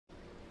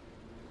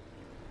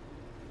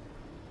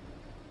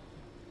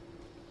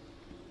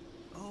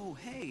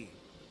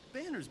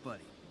Banner's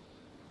buddy.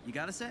 You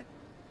got a sec?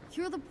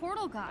 You're the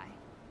portal guy.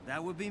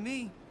 That would be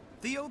me.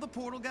 Theo the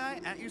portal guy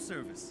at your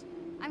service.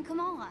 I'm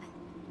Kamala.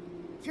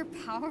 Your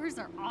powers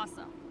are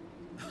awesome.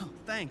 Oh,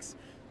 thanks.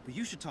 But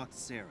you should talk to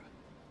Sarah.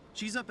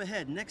 She's up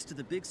ahead next to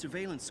the big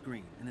surveillance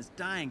screen and is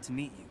dying to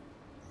meet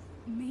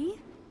you. Me?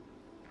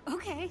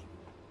 Okay.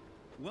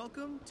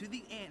 Welcome to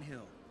the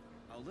Anthill,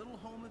 our little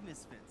home of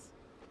misfits.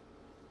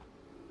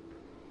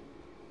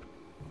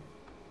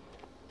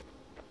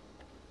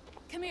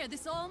 Come here,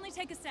 this'll only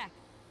take a sec.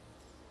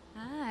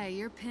 Ah,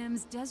 you're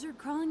Pym's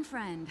desert-crawling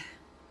friend.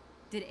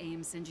 Did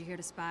AIM send you here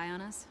to spy on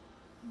us?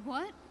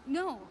 What?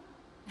 No.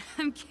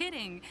 I'm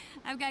kidding.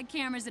 I've got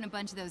cameras in a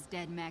bunch of those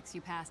dead mechs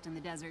you passed in the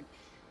desert.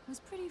 It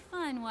was pretty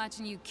fun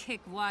watching you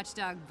kick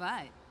watchdog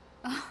butt.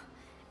 Oh,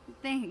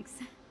 thanks.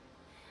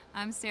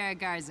 I'm Sarah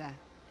Garza,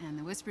 and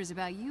the whispers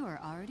about you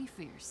are already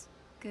fierce.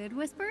 Good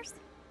whispers?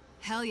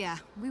 Hell yeah,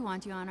 we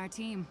want you on our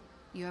team.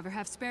 You ever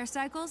have spare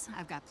cycles?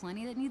 I've got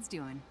plenty that needs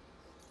doing.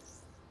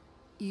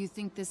 You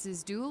think this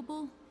is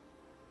doable?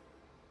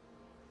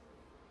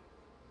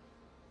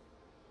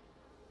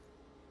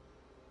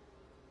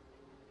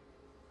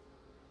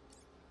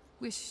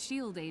 Wish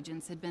S.H.I.E.L.D.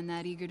 agents had been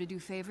that eager to do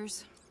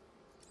favors.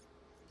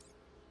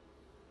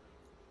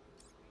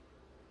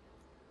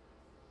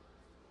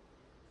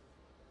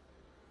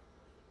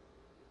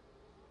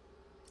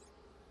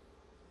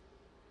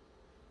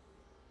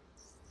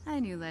 I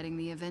knew letting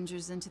the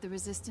Avengers into the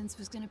Resistance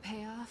was gonna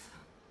pay off.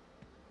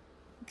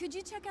 Could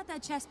you check out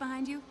that chest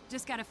behind you?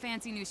 Just got a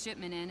fancy new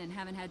shipment in and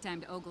haven't had time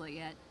to ogle it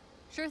yet.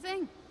 Sure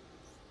thing.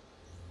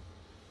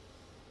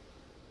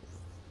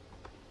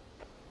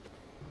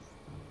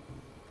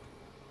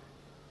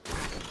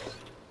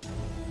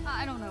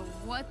 I don't know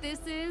what this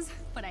is,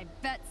 but I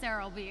bet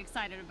Sarah will be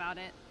excited about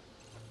it.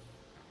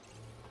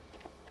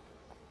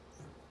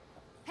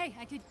 Hey,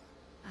 I could...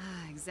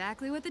 Ah,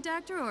 exactly what the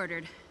doctor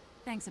ordered.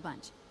 Thanks a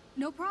bunch.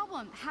 No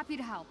problem. Happy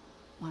to help.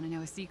 Want to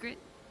know a secret?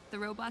 The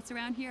robots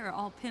around here are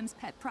all Pym's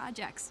pet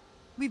projects.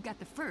 We've got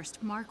the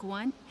first, Mark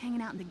I,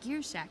 hanging out in the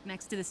gear shack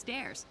next to the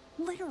stairs.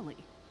 Literally.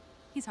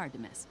 He's hard to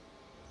miss.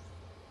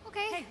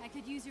 Okay. Hey, I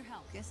could use your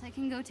help. Guess I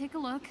can go take a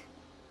look.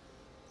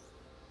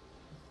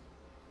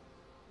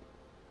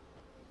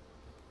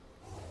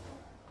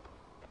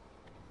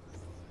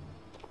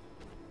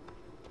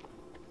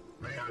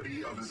 May I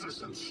be of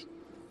assistance?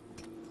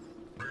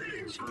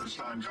 Greetings,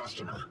 first-time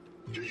customer.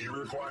 Do you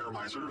require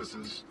my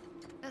services?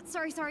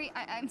 Sorry,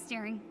 I'm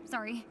staring.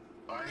 Sorry.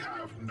 I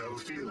have no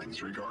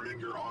feelings regarding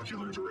your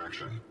ocular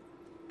direction.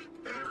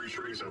 Every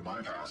trace of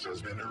my past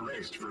has been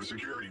erased for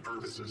security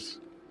purposes.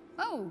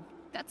 Oh,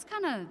 that's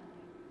kinda...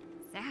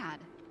 sad.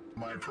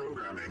 My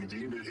programming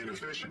deemed it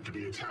inefficient to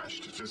be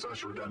attached to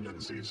such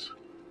redundancies.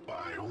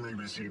 I only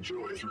receive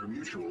joy through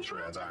mutual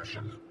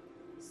transaction.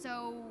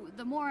 So,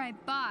 the more I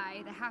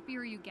buy, the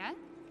happier you get?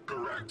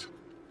 Correct.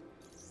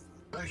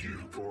 Thank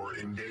you for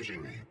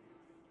engaging me.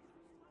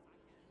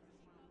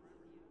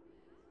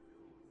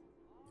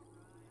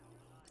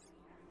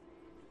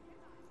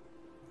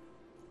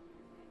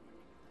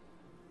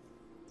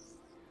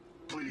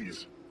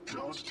 Please,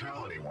 don't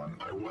tell anyone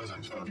I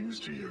wasn't of use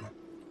to you.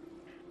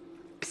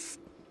 Psst,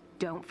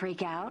 don't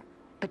freak out,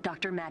 but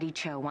Dr. Maddie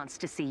Cho wants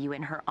to see you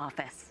in her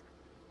office.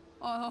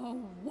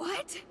 Oh,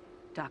 what?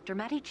 Dr.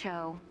 Maddie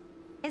Cho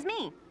is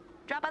me.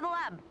 Drop by the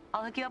lab.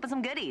 I'll hook you up with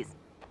some goodies.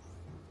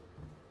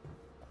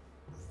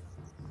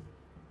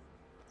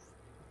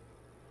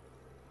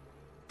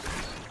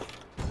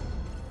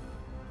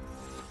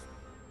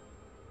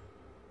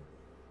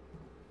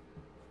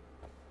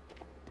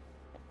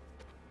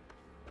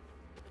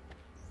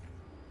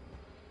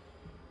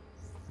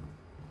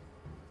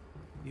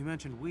 You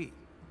mentioned we.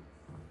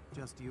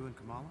 Just you and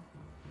Kamala?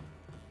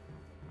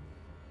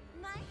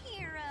 My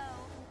hero.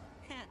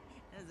 That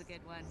was a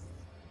good one.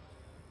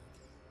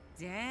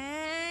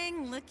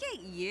 Dang, look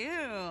at you.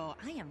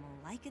 I am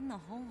liking the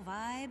whole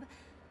vibe.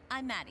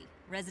 I'm Maddie,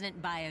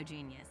 resident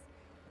biogenius.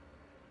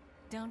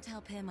 Don't tell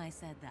Pym I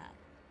said that.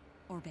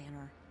 Or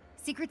Banner.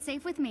 Secret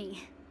safe with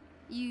me.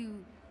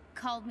 You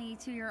called me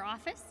to your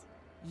office?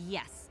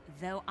 Yes,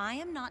 though I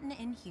am not an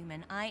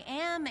inhuman, I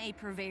am a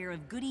purveyor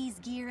of goodies,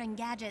 gear, and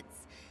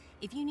gadgets.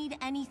 If you need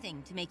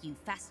anything to make you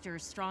faster,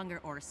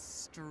 stronger, or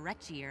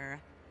stretchier,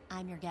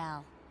 I'm your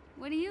gal.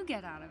 What do you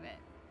get out of it?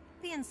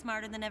 Being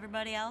smarter than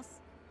everybody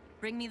else.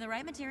 Bring me the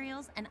right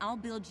materials, and I'll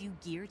build you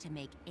gear to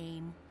make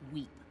AIM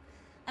weep.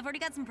 I've already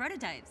got some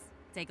prototypes.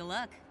 Take a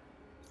look.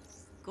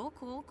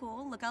 Cool.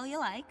 Look all you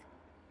like.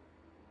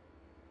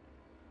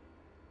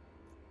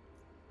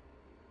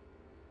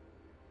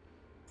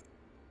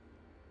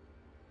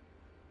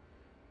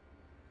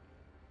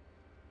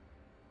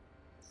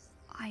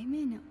 I'm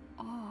in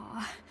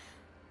awe.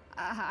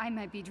 I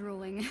might be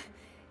drooling.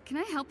 Can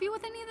I help you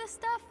with any of this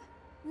stuff?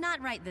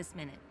 Not right this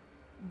minute.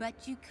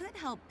 But you could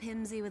help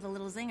Pimsy with a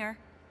little zinger.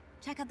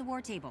 Check out the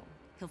war table.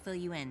 He'll fill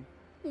you in.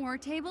 War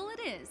table it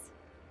is.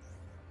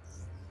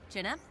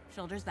 Chin up,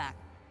 shoulders back.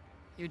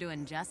 You're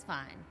doing just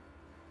fine.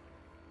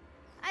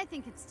 I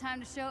think it's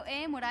time to show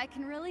AIM what I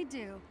can really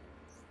do.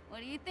 What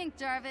do you think,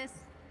 Jarvis?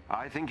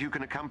 I think you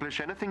can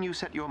accomplish anything you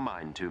set your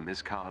mind to,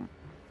 Miss Khan.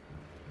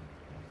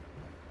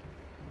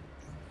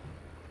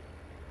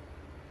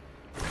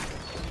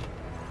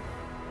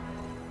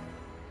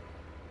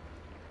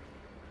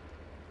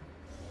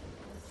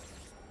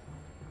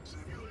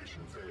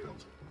 Simulation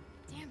failed.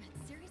 Damn it,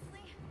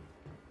 seriously?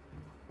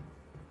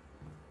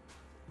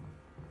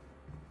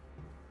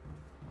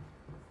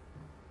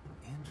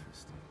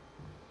 Interesting.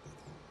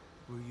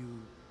 Were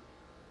you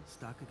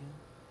stuck again?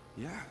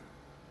 Yeah.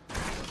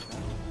 Just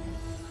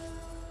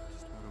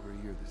about over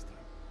a year this time.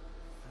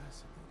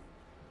 Fascinating.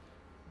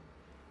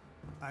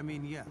 I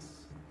mean,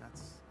 yes,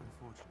 that's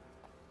unfortunate.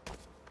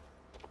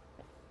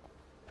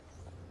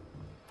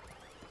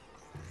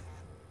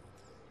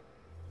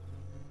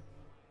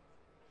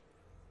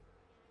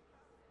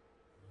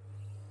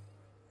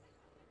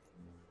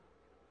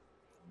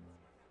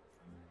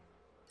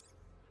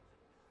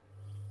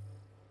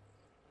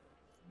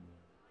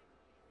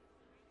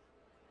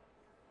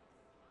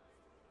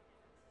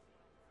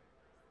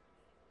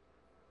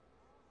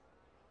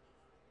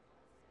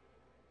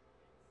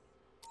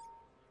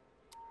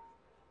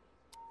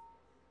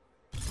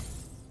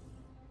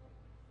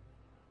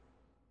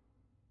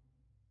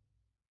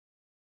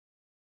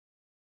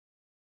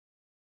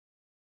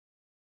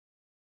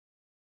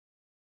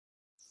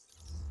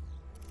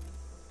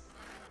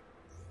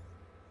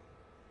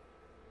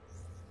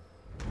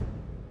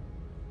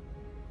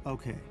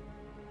 Okay,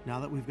 now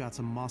that we've got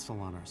some muscle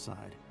on our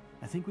side,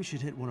 I think we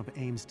should hit one of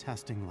AIM's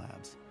testing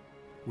labs.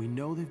 We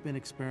know they've been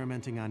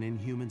experimenting on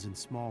Inhumans in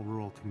small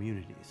rural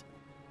communities.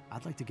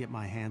 I'd like to get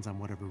my hands on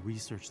whatever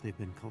research they've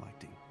been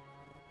collecting.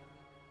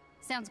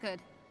 Sounds good.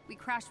 We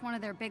crashed one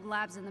of their big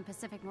labs in the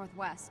Pacific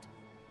Northwest.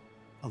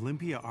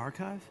 Olympia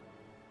Archive?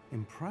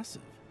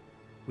 Impressive.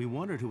 We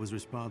wondered who was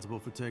responsible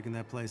for taking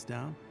that place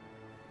down.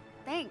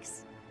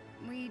 Thanks.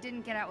 We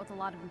didn't get out with a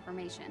lot of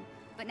information,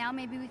 but now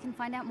maybe we can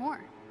find out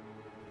more.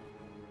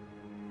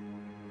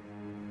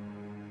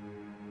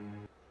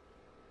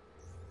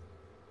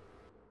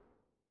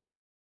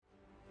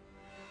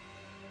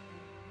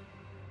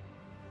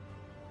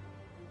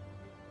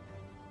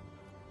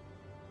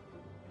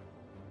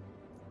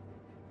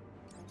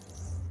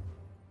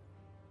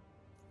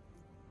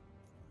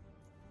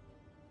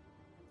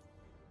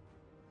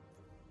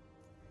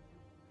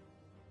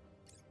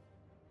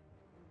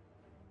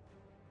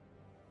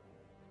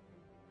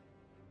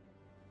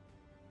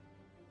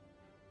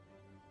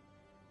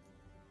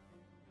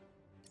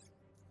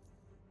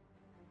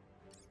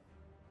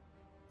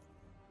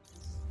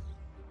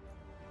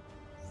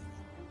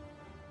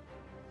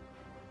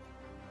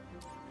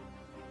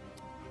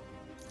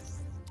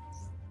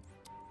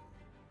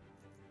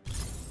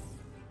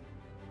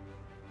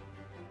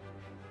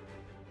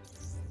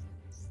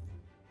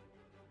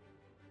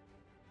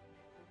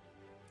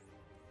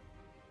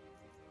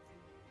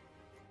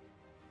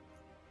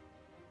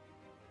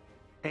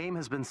 AIM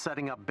has been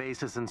setting up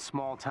bases in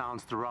small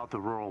towns throughout the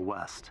rural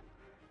West.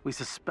 We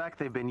suspect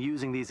they've been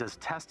using these as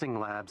testing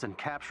labs and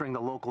capturing the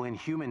local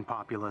Inhuman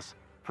populace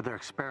for their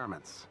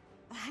experiments.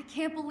 I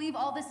can't believe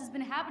all this has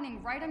been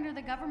happening right under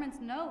the government's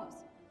nose.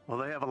 Well,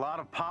 they have a lot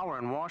of power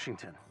in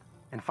Washington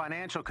and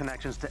financial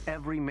connections to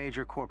every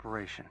major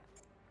corporation.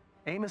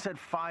 AIM has had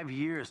 5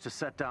 years to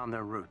set down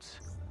their roots.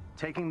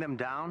 Taking them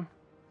down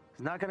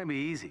is not going to be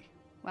easy.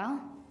 Well,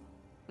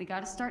 we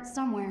gotta start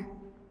somewhere.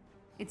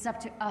 It's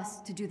up to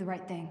us to do the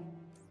right thing.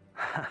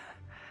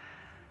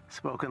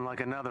 Spoken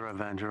like another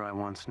Avenger I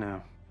once knew.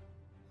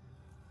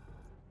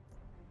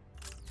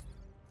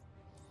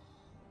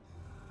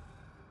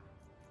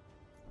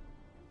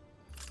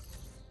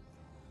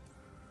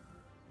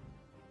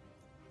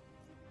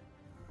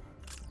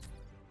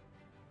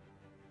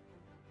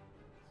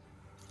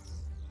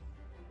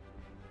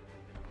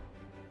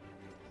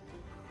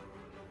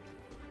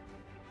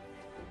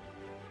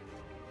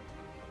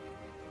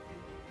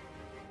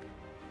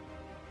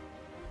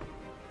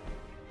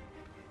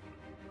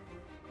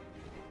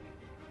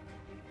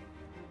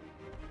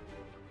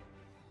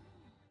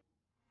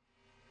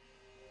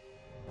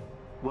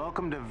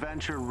 Welcome to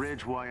Venture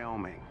Ridge,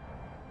 Wyoming.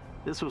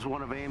 This was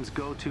one of AIM's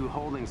go-to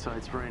holding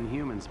sites for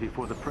Inhumans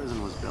before the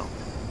prison was built.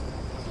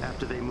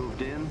 After they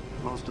moved in,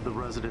 most of the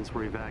residents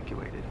were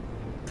evacuated.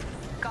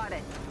 Got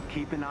it.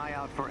 Keep an eye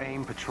out for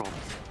AIM patrols.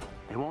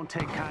 They won't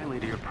take kindly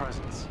to your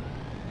presence.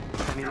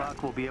 With any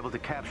luck, we'll be able to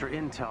capture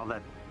intel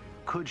that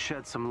could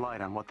shed some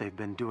light on what they've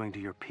been doing to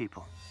your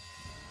people.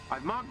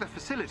 I've marked the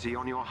facility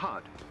on your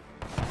HUD.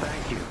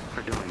 Thank you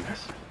for doing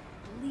this.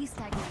 The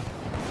least I can do.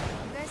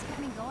 You guys kept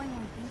me going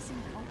when things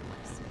seemed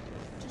hopeless.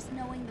 Just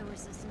knowing the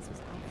resistance was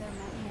out there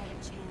meant we had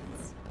a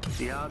chance.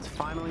 The odds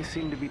finally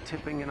seem to be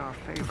tipping in our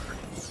favor.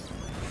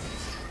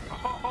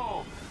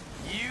 Oh,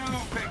 you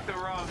picked the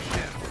wrong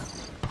ship.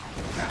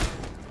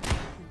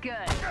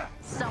 Good.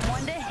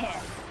 Someone to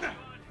hit.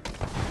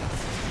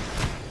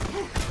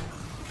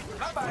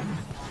 Bye-bye.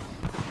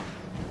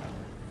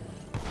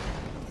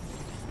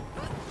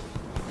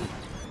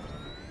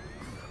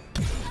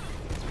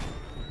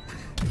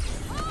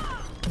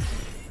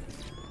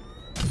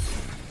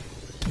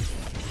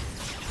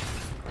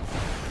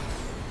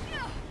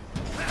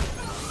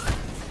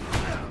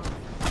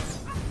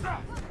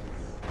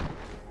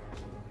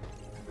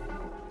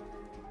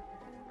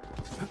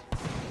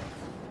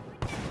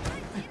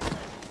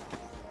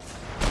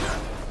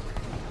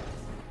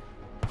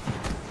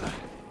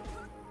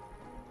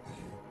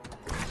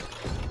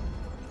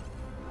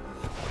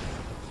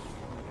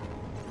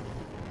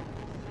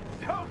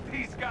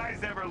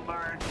 guys ever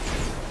learn?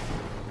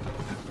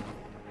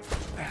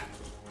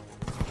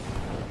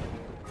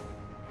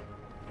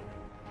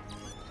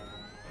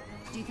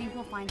 Do you think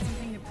we'll find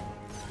something to...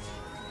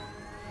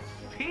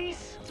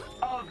 Piece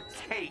of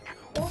cake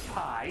or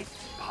pie.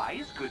 Pie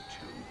is good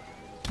too.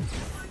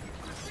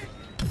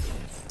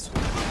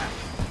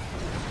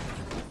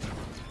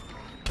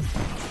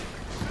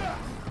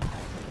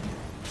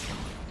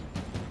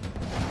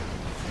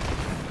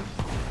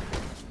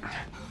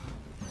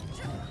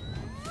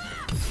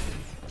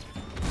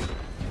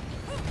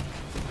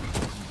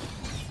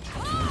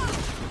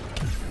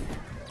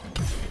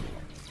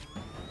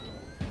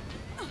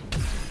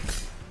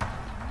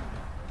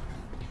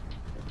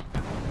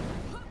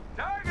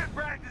 Target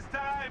practice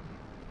time!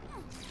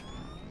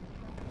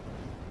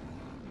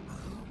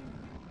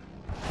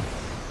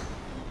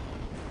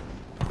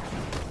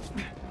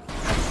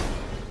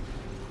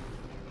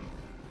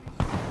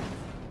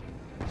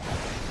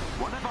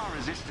 One of our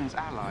resistance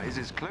allies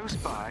is close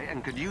by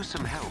and could use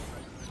some help.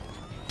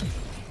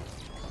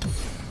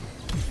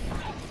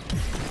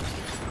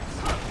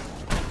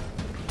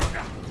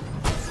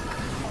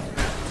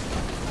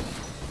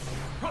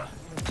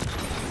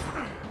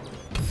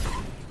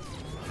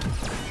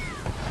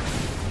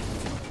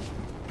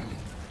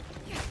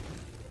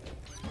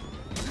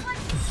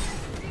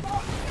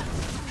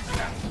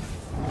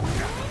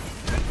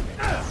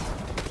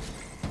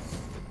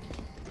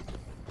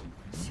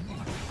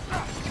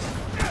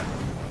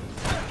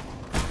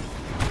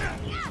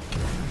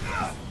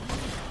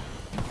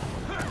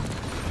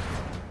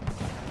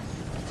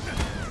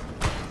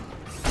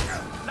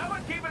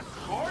 Someone keep a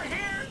score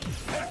here?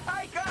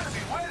 I gotta be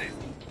winning!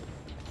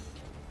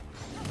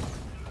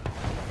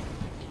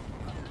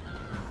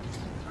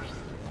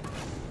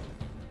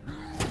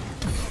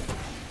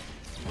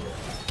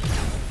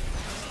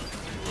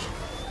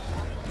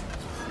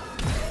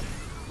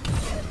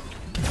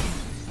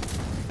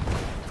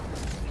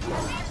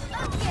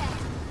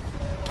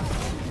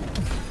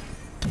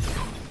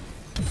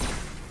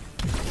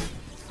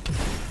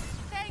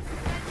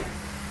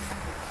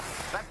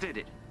 That did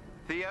it.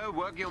 Theo,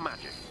 work your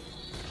magic.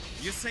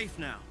 You're safe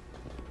now.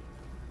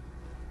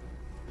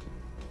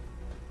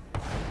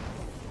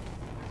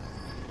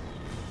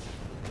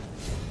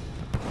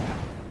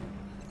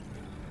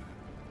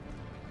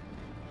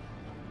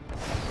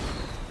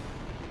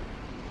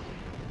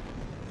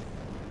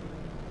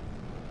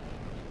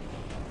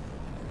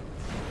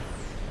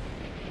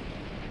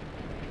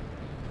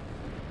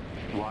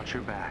 Watch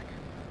your back.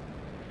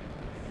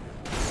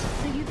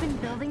 So you've been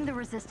building the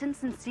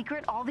Resistance in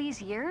secret all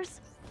these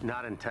years?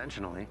 Not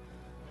intentionally.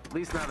 At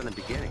least not in the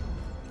beginning.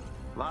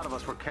 A lot of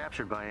us were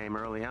captured by AIM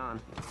early on.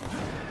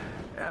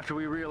 After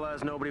we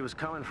realized nobody was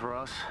coming for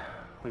us,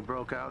 we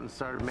broke out and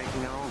started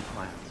making our own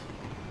plans.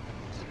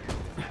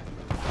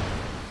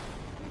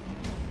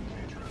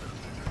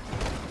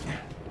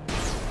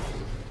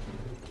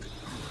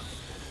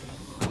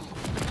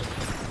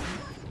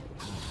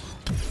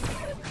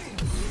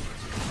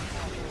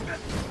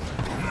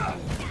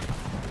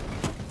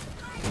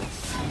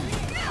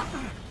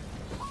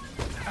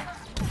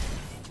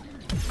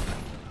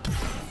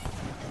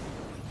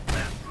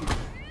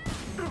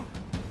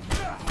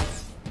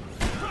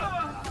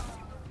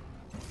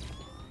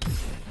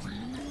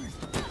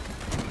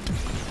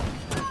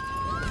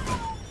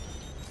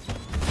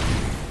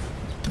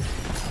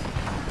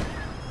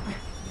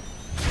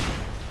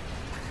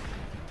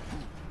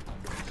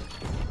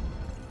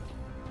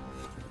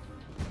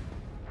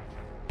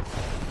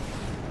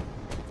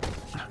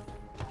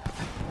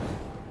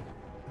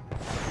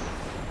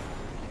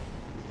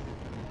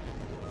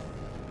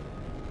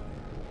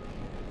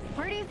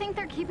 Where do you think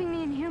they're keeping the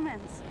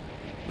Inhumans?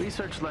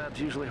 Research labs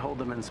usually hold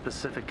them in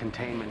specific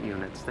containment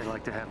units. They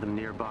like to have them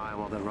nearby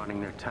while they're running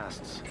their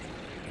tests.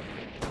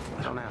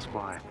 Don't ask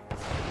why.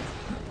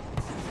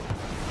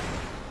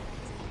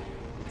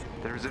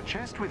 There is a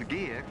chest with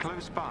gear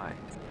close by.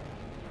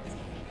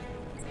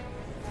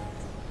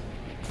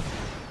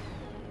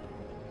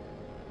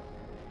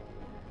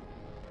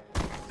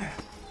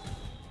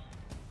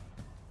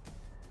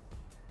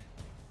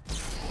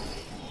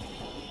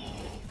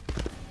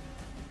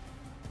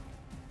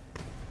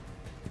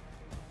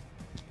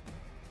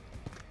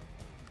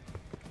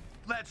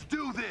 Let's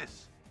do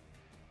this!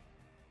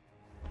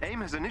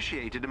 AIM has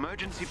initiated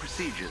emergency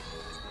procedures.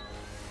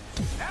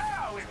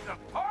 Now it's a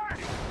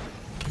party!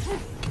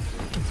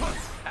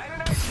 Have a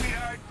night,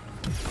 sweetheart!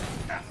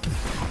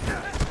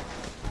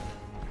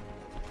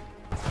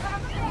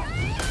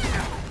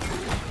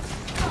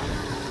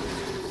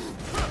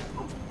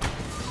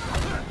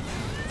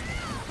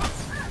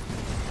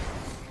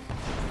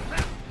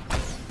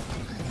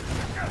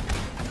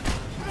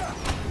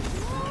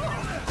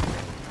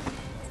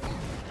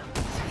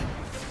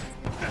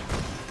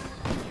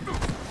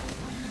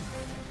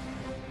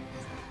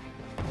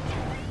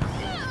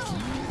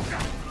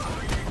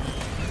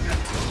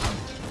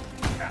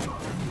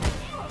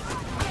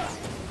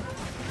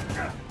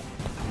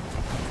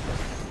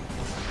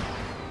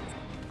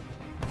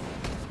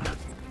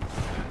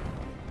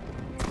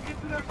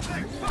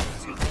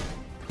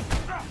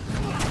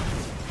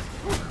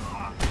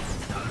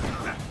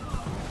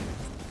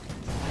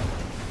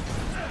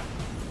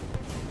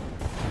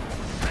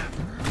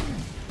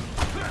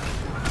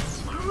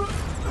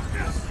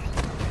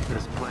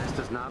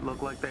 not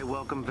look like they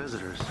welcome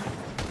visitors.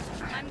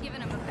 I'm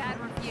giving him a bad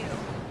review.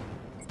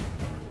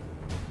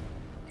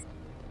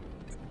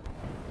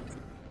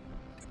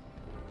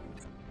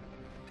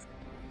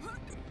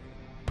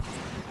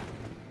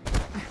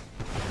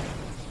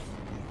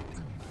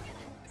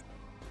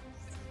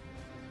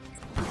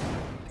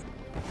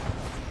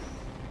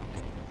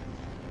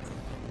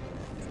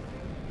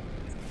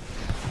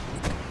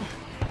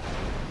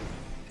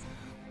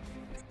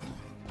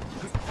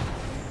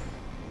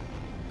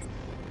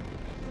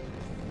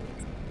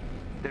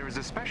 There is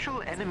a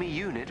special enemy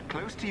unit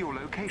close to your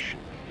location.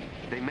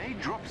 They may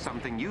drop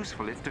something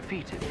useful if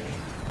defeated.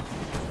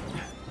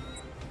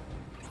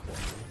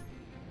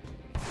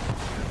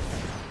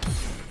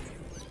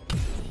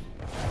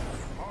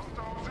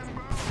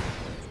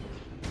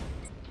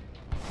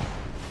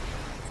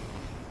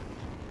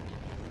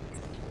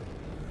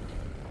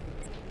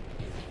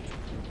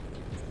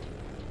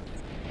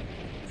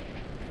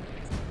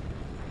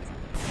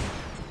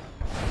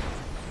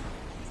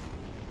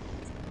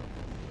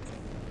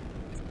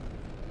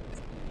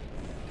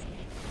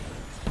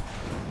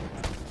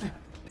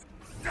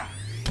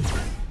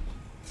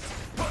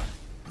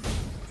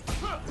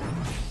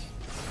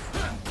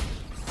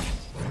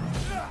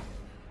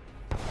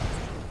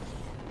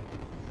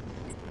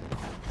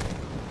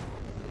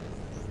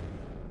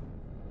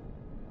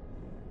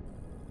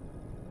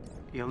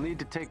 You'll need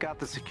to take out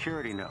the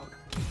security node.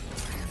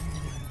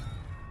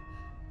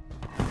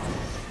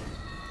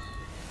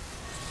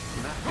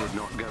 That did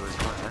not go as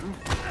planned.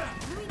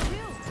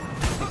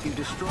 If you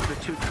destroy the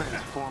 2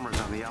 transformers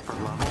on the upper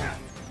level,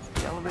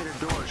 the elevator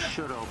doors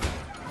should open.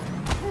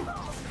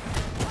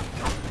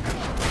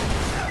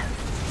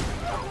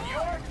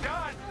 You're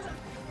done!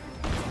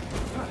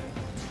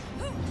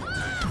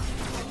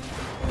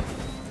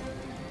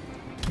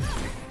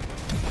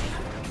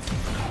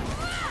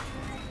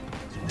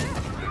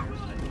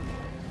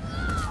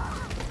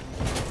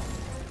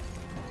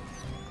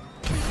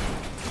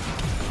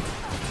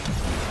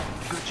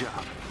 Good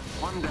job.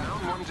 One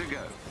down, one to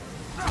go.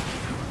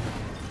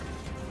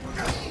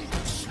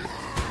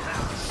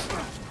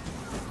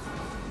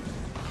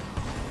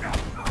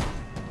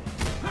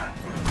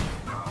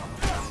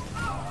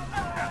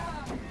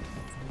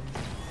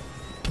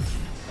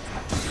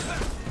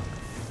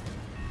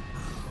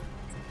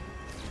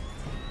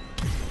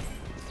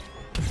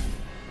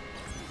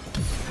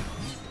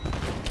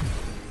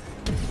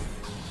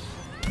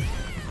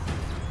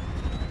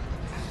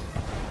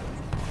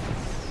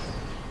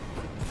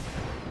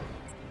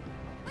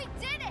 We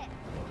did it!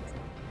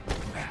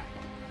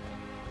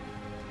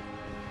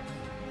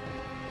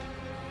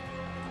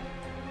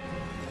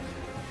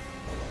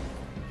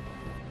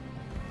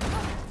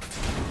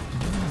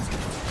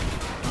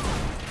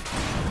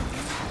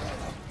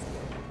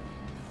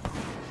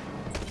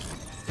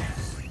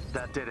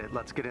 That did it.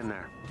 Let's get in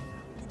there.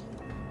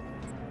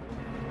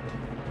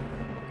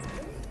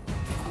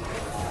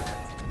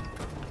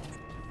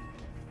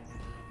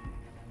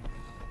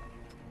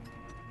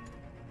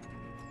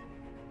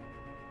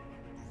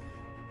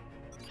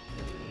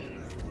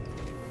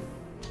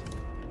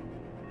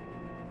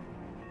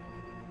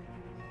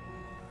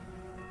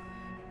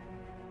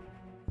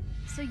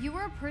 So you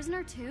were a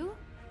prisoner too?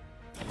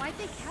 Why'd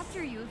they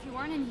capture you if you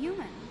aren't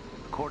inhuman?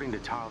 According to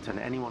Tarleton,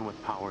 anyone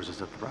with powers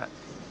is a threat.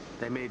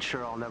 They made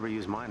sure I'll never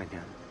use mine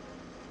again.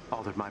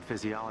 Altered my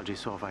physiology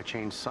so if I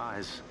change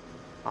size,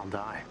 I'll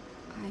die.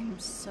 I'm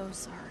so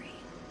sorry.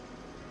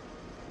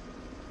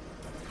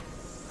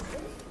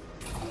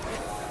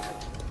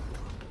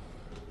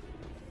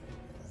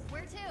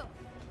 Where to?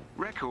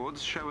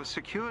 Records show a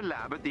secure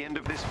lab at the end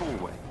of this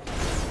hallway.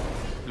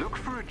 Look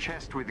for a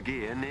chest with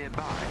gear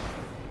nearby.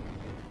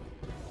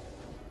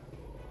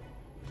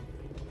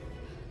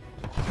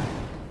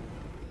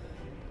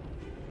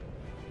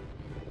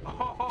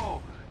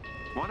 Oh!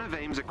 One of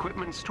AIM's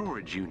equipment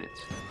storage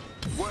units.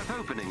 Worth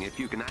opening if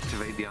you can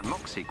activate the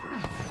unlock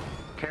sequence.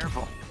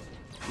 Careful.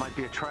 Might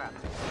be a trap.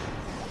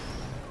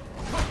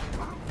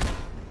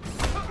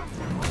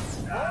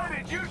 Why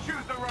did you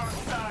choose the wrong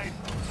side?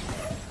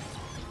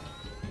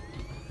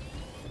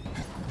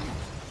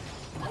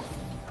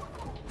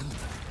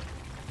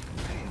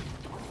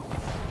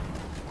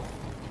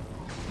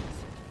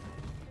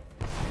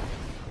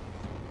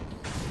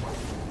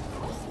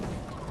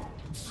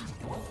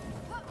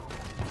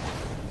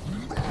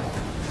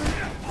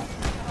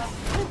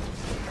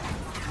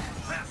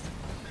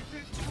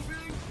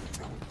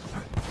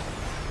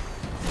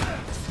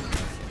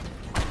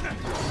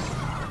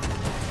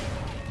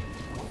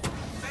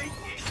 Make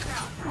it count.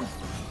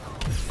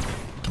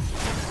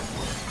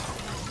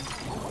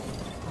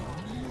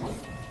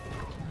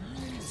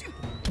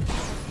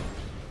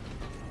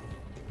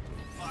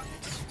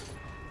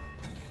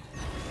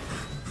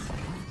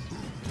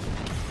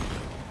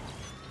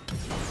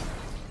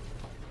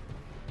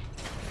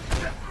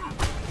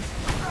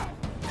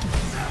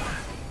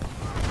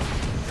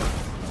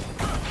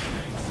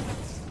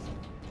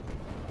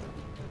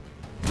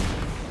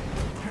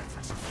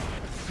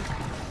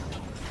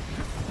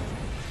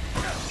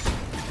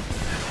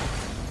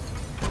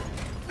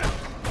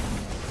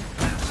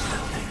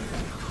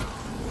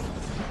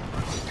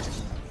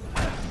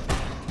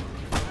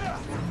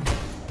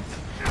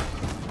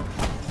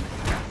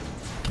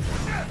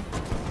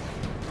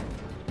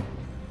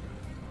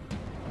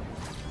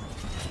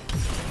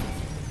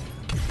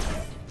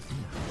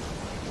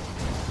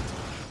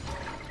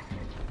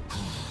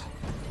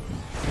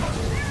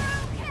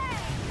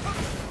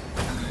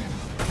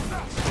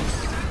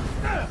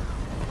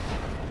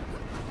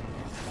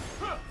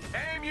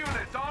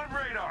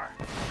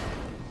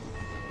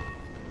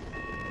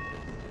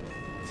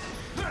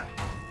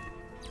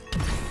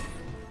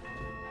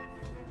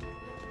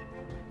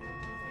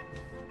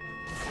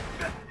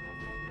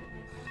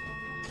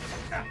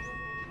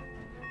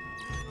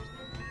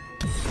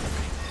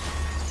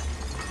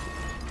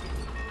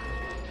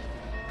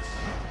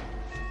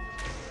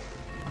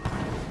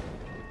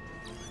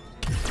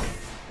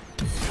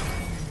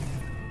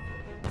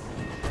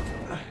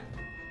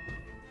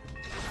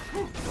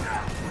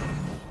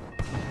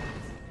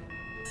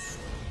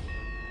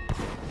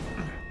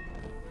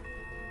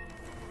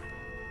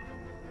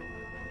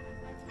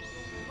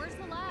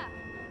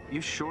 You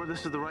sure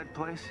this is the right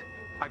place?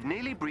 I've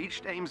nearly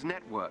breached AIM's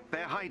network.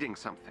 They're hiding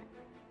something.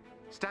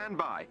 Stand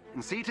by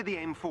and see to the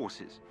AIM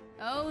forces.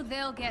 Oh,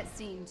 they'll get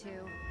seen to.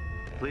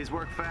 Please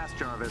work fast,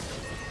 Jarvis.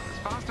 As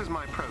fast as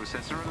my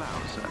processor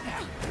allows, sir.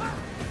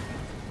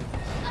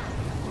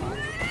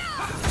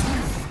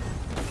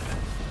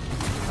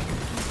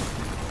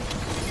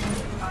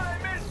 I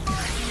missed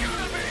my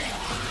enemy!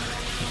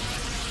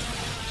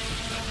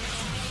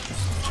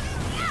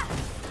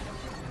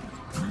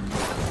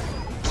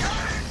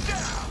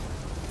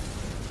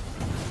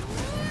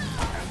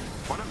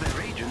 One of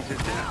their agents is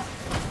down.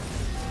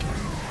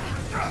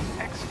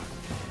 Excellent.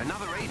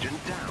 Another agent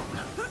down.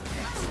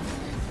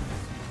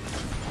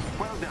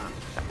 Well done.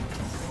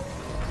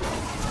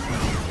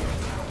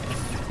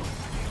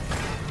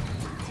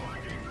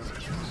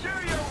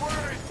 Share your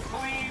words,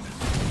 please!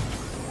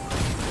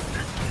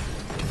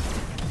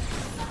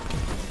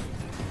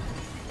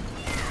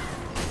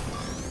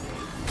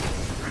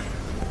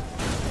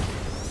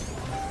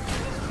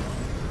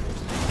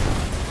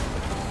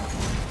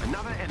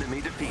 Another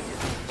enemy defeated.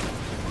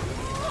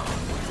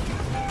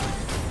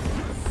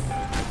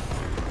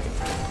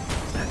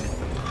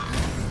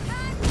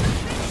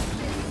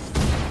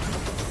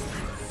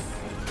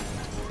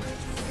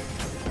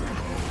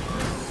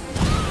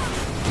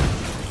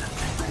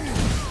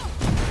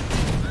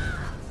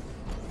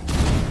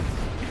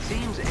 It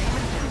seems AIM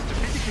intends to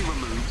physically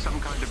remove some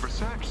kind of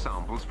research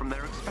samples from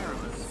their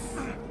experiments.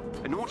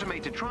 An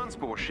automated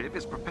transport ship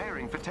is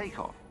preparing for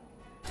takeoff.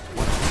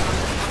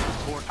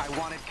 Transport, I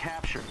want it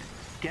captured.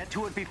 Get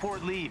to it before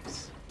it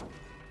leaves.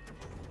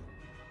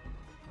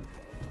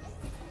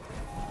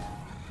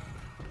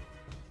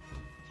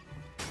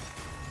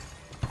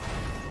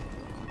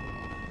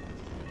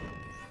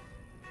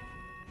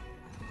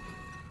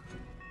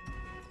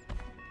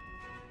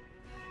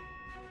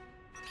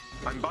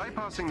 I'm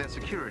bypassing their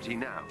security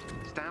now.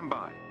 Stand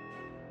by.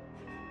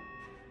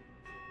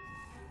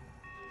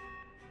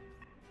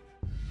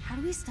 How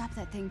do we stop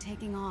that thing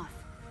taking off?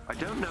 I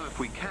don't know if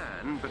we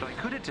can, but I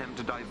could attempt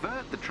to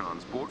divert the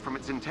transport from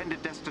its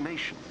intended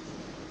destination.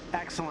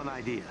 Excellent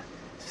idea.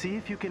 See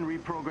if you can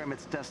reprogram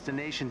its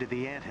destination to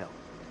the anthill.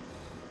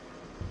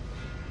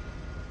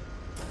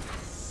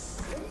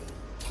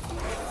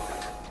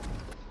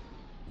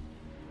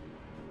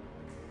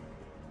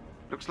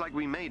 Looks like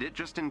we made it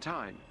just in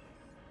time.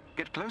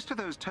 Get close to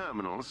those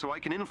terminals so I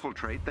can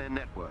infiltrate their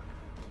network.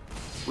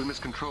 We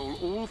must control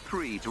all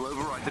three to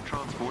override the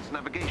transport's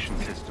navigation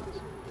systems.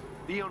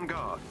 Be on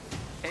guard.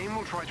 AIM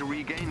will try to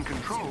regain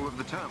control of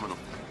the terminal.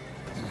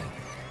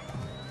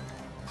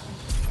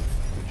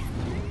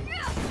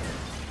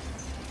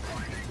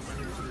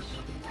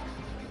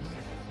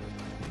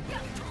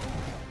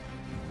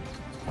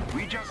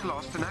 We just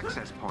lost an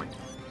access point.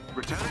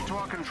 Return it to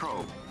our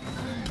control.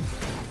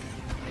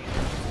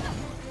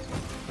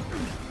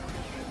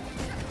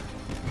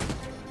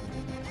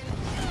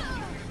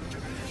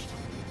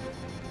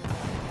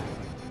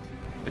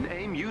 An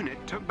AIM unit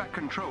took back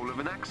control of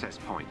an access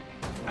point.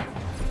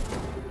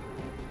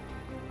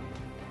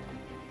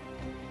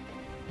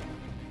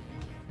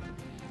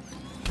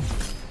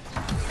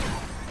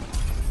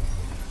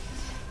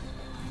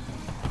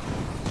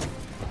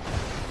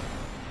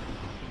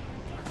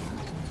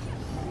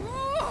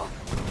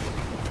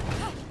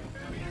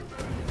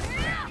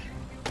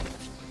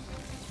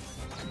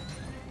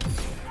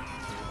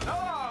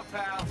 Hello,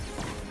 pal!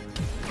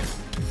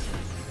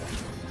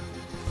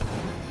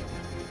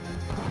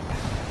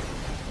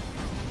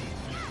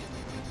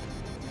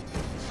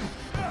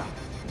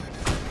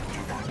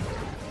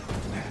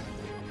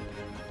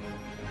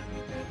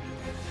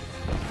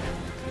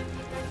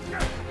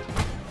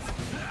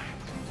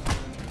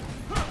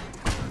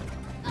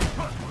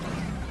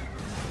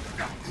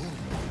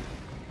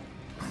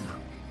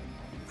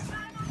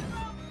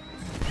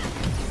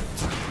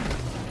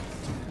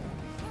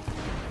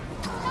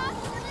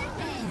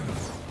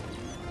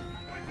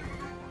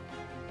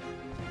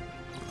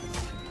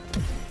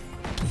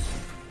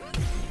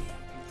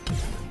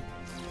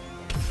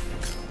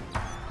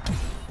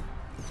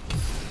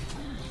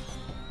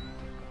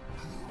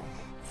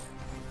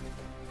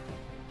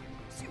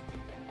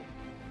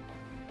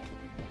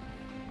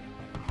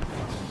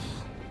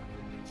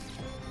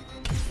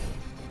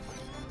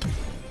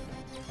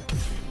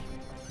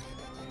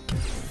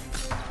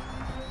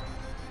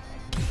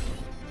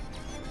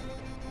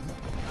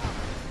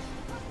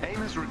 AIM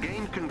has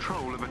regained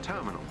control of a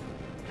terminal.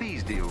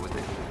 Please deal with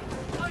it.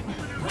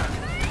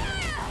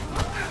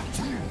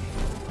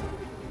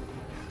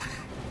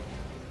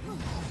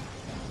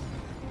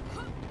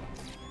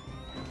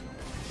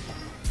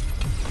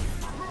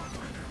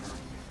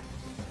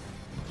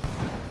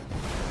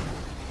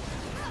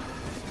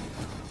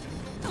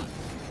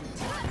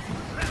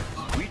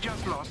 We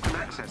just lost an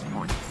access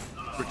point.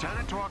 Return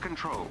it to our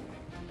control.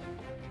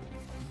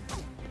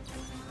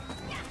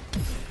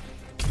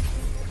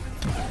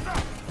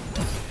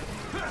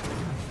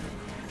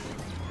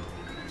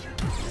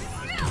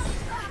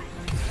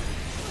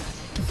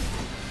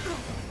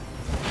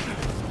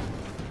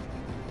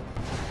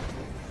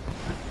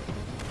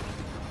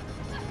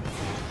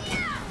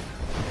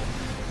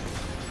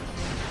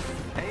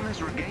 AIM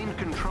has regained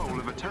control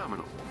of a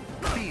terminal.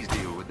 Please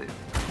deal with it.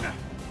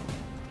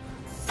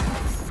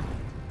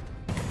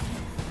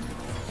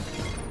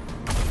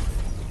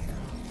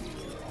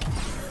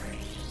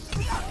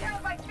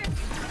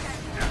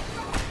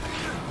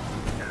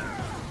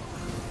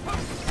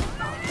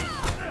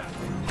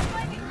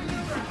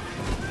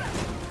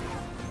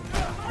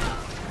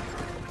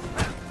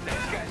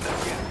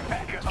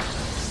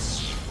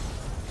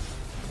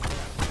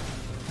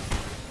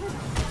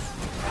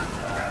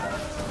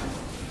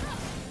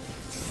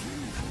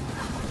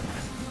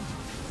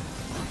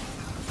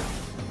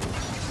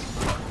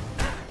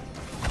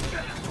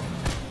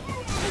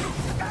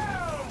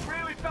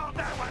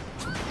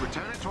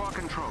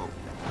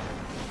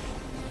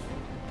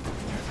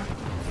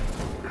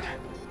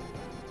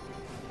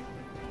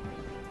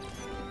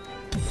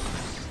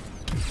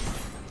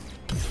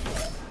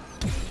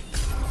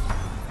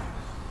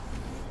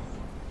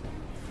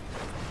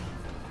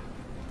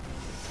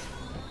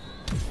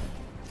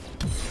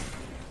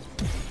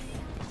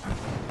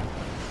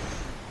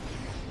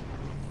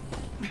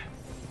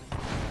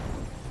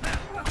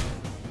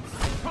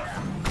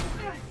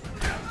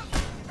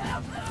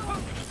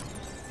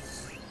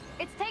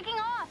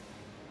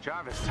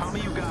 Jarvis, tell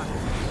me you got it.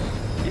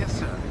 Yes,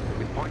 sir.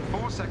 With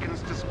 0.4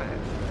 seconds to spare.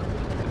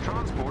 The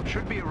transport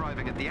should be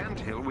arriving at the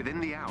anthill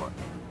within the hour.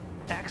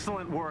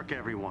 Excellent work,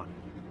 everyone.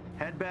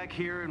 Head back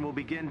here and we'll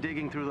begin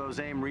digging through those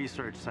AIM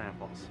research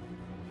samples.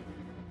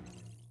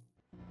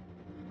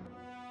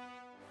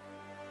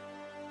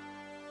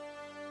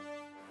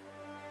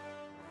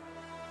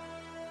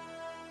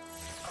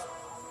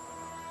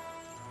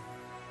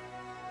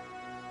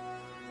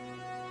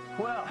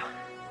 Well,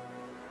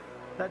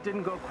 that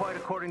didn't go quite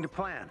according to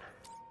plan.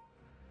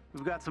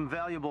 We've got some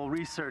valuable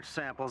research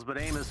samples, but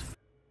AIM is...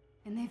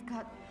 And they've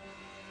got...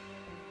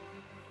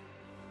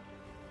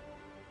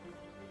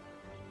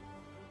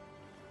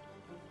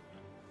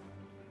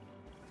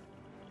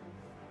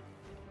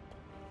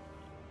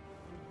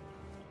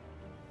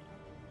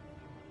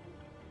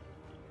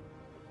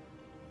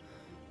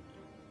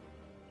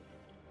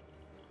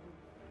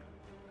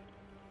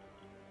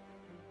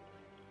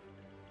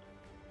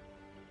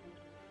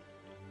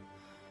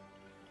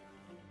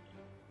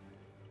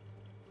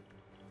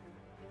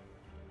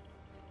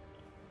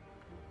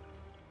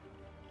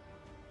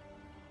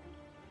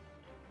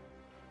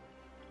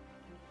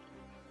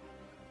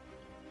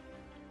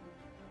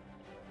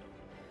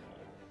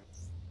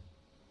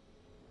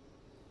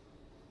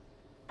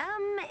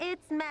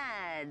 It's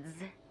Mads.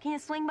 Can you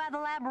swing by the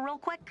lab real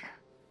quick?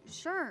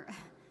 Sure.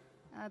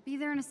 Be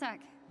there in a sec.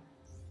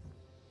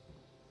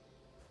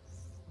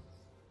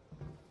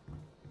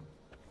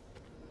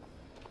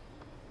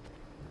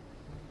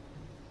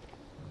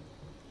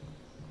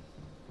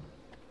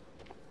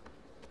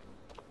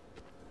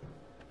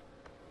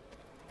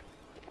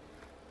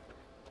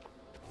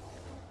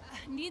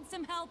 Need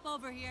some help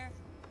over here.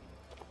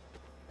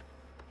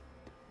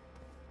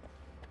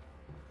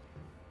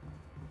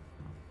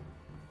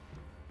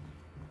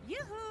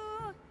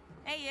 Yoo-hoo!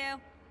 Hey,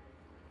 you.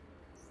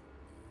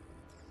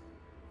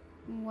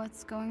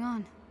 What's going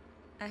on?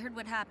 I heard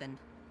what happened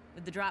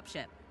with the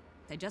dropship.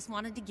 They just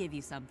wanted to give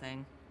you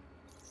something.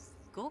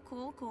 Cool,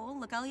 cool, cool.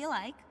 Look how you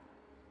like.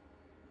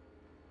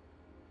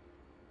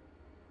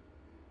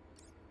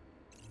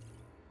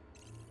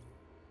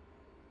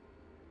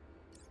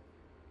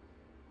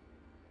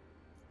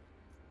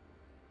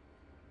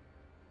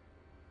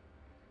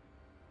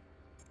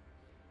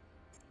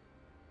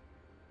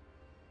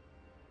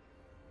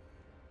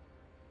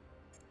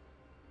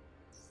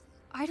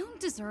 I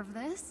don't deserve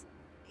this.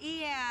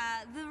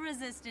 Yeah, the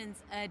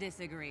Resistance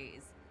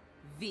disagrees.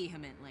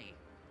 Vehemently.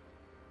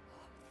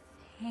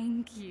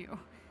 Thank you.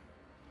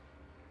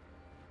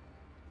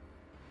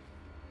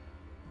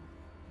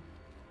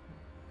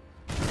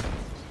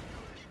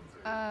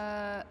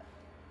 That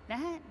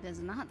does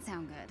not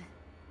sound good.